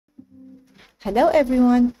Hello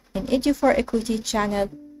everyone, in Edu for Equity channel,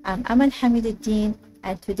 I'm Amal Hamiduddin,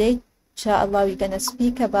 and today, inshallah, we're gonna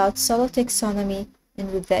speak about Solo Taxonomy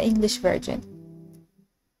with the English version.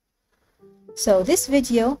 So this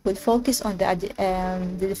video will focus on the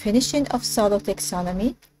definition of Solo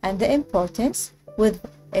Taxonomy and the importance, with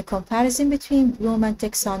a comparison between Bloom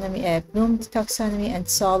taxonomy and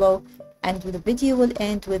Solo, and the video will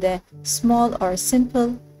end with a small or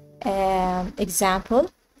simple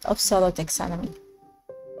example of Solo Taxonomy.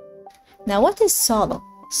 Now, what is Solo?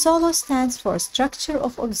 Solo stands for Structure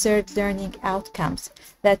of Observed Learning Outcomes,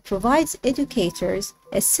 that provides educators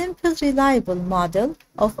a simple, reliable model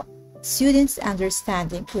of students'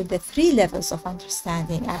 understanding, with the three levels of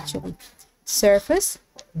understanding actually: surface,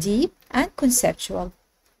 deep, and conceptual.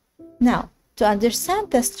 Now, to understand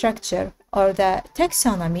the structure or the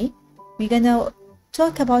taxonomy, we're gonna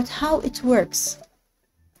talk about how it works.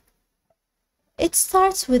 It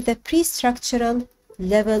starts with the pre-structural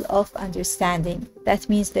level of understanding. That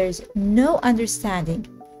means there is no understanding.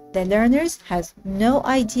 The learners has no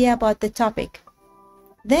idea about the topic.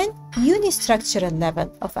 Then unistructural level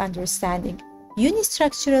of understanding.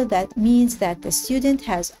 Unistructural, that means that the student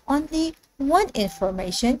has only one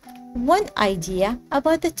information, one idea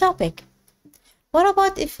about the topic. What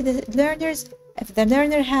about if the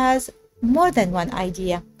learner has more than one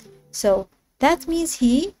idea? So that means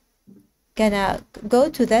he gonna go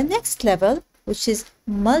to the next level, which is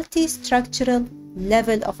multi-structural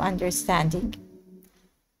level of understanding.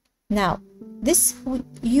 Now, this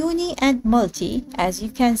uni and multi, as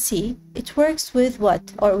you can see, it works with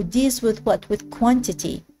what, or deals with what? With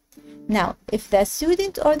quantity. Now, if the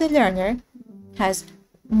student or the learner has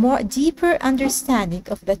more deeper understanding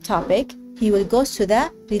of the topic, he will go to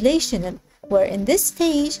the relational, where in this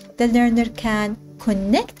stage the learner can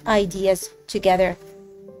connect ideas together.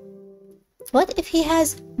 What if he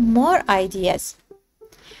has more ideas?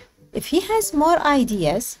 If he has more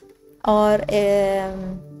ideas or a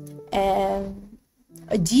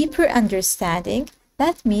deeper understanding,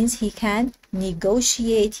 that means he can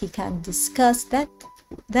negotiate, he can discuss. That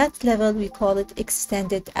level, we call it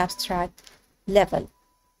extended abstract level.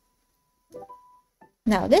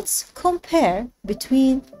 Now let's compare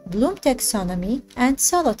between Bloom taxonomy and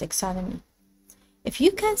Solo taxonomy. If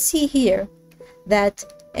you can see here that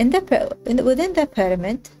within the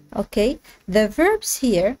pyramid, okay, the verbs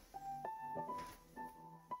here,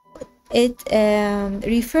 it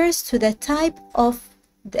refers to the type of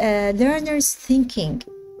learner's thinking,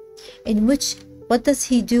 in which, what does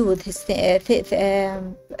he do with his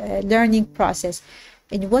learning process,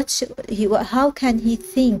 in which how can he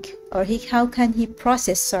think, or how can he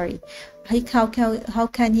process how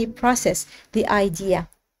can he process the idea.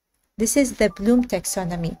 This is the Bloom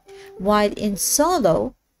taxonomy. While in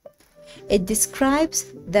Solo, it describes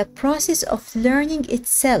the process of learning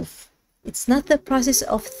itself. It's not the process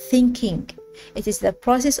of thinking. It is the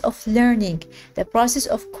process of learning, the process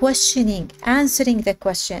of questioning, answering the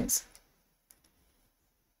questions.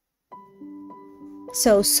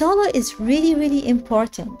 So Solo is really, really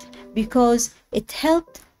important because it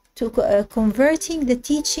helped to converting the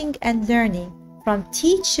teaching and learning from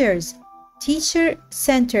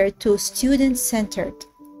teacher-centered to student-centered.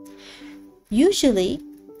 Usually,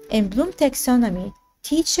 in Bloom taxonomy,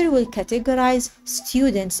 teacher will categorize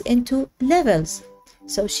students into levels.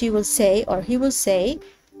 So she will say, or he will say,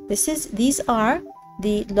 these are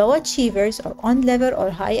the low achievers, or on level, or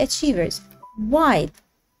high achievers. While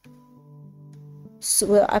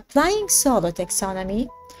applying Solo taxonomy,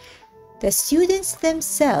 the students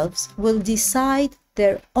themselves will decide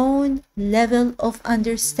their own level of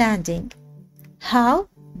understanding. How?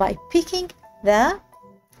 By picking the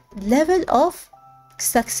level of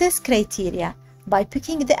success criteria, by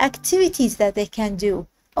picking the activities that they can do.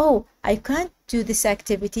 Oh, I can't do this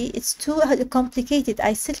activity, it's too complicated,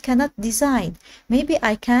 I still cannot design. Maybe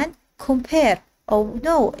I can compare. Oh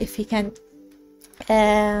no, if he can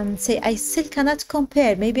say, I still cannot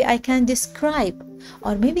compare, maybe I can describe,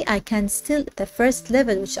 or maybe I can still the first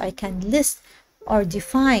level, which I can list or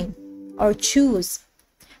define or choose.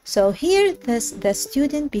 So here the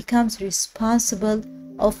student becomes responsible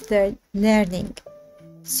of their learning.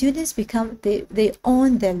 Students become, they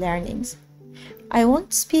own their learnings. I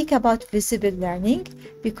won't speak about visible learning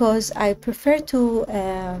because I prefer to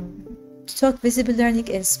talk visible learning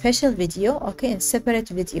in special video, okay, in separate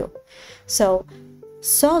video. So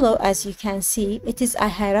Solo, as you can see, it is a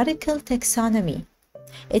hierarchical taxonomy.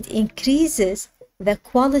 It increases the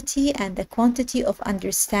quality and the quantity of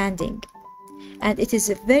understanding, and it is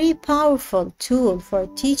a very powerful tool for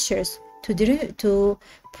teachers to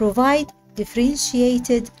provide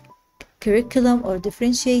differentiated curriculum or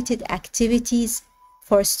differentiated activities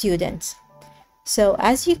for students. So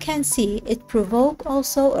as you can see, it provoke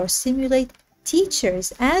also or stimulate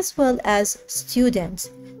teachers as well as students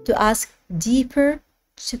to ask deeper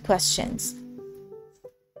questions.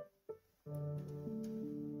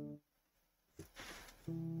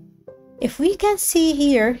 If we can see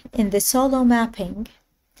here in the Solo mapping,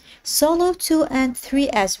 Solo 2 and 3,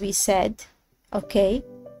 as we said, okay,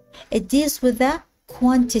 it deals with the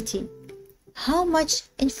quantity. How much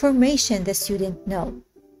information the student know?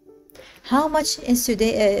 How much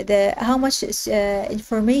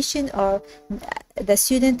information or the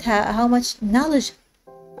student how much knowledge,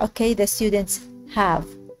 okay, the students have?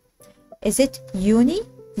 Is it uni?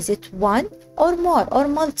 Is it one or more or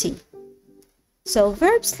multi? So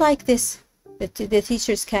verbs like this the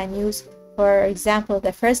teachers can use. For example,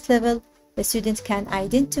 the first level, the student can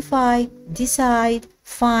identify, decide,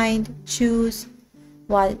 find, choose.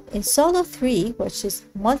 While in Solo 3, which is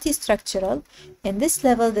multi-structural, in this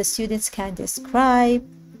level the students can describe,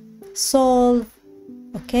 solve,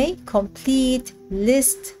 okay, complete,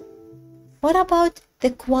 list. What about the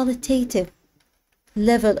qualitative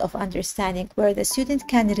level of understanding, where the student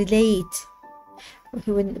can relate?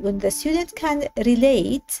 When the student can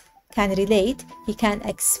relate, he can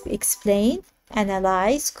explain,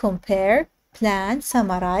 analyze, compare, plan,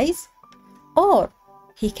 summarize, or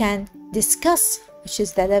he can discuss, which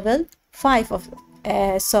is the level 5 of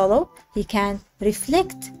Solo. He can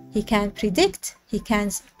reflect, he can predict, he can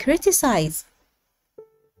criticize.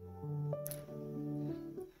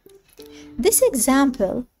 This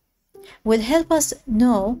example will help us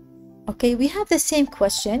know, okay, we have the same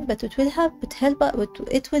question, but it will help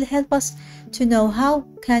us to know how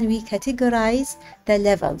can we categorize the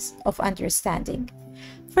levels of understanding.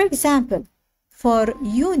 For example, for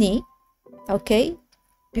uni, okay,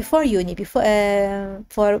 for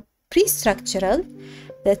pre-structural,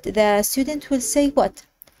 that the student will say what?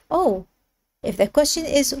 Oh, if the question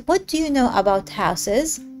is, what do you know about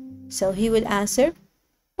houses? So he will answer,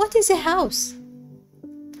 what is a house?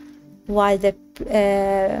 While the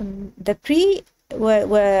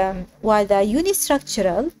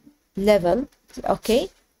unistructural level, okay,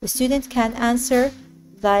 the student can answer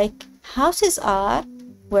like, houses are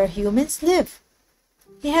where humans live.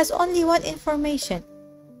 He has only one information.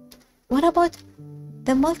 What about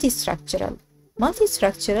the multi-structural?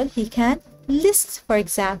 Multi-structural, he can list, for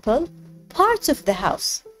example, parts of the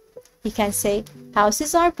house. He can say,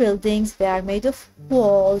 houses are buildings, they are made of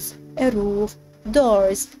walls, a roof,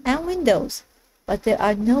 doors, and windows, but there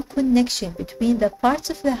are no connection between the parts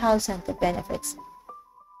of the house and the benefits.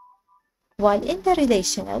 While in the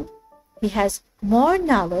relational, he has more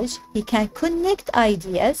knowledge, he can connect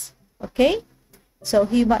ideas, okay? So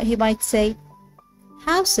he might say,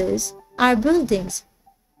 houses are buildings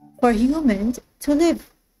for humans to live,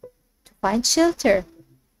 to find shelter.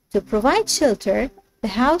 To provide shelter, the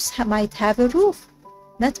house might have a roof.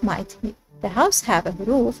 Not might, the house have a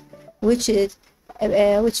roof which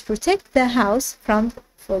protect the house from,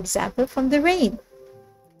 for example, from the rain.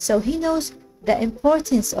 So he knows the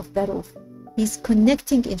importance of the roof. He's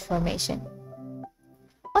connecting information.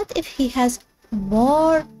 What if he has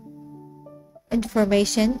more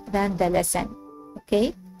information than the lesson?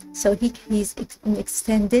 Okay, so he's in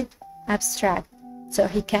extended abstract. So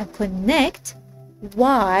he can connect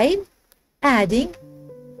while adding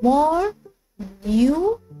more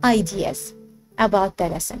new ideas about the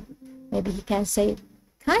lesson. Maybe he can say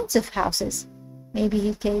kinds of houses. Maybe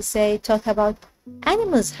he can say, talk about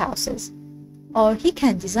animals' houses. Or he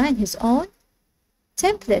can design his own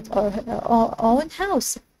template or own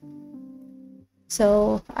house.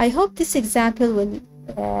 So I hope this example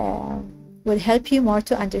will help you more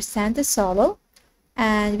to understand the Solo.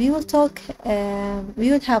 And we will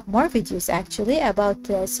have more videos actually about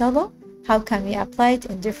Solo. How can we apply it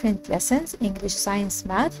in different lessons, English, science,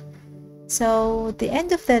 math. So the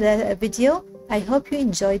end of the video, I hope you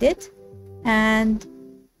enjoyed it. And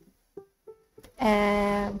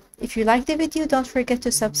if you like the video, don't forget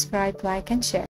to subscribe, like, and share.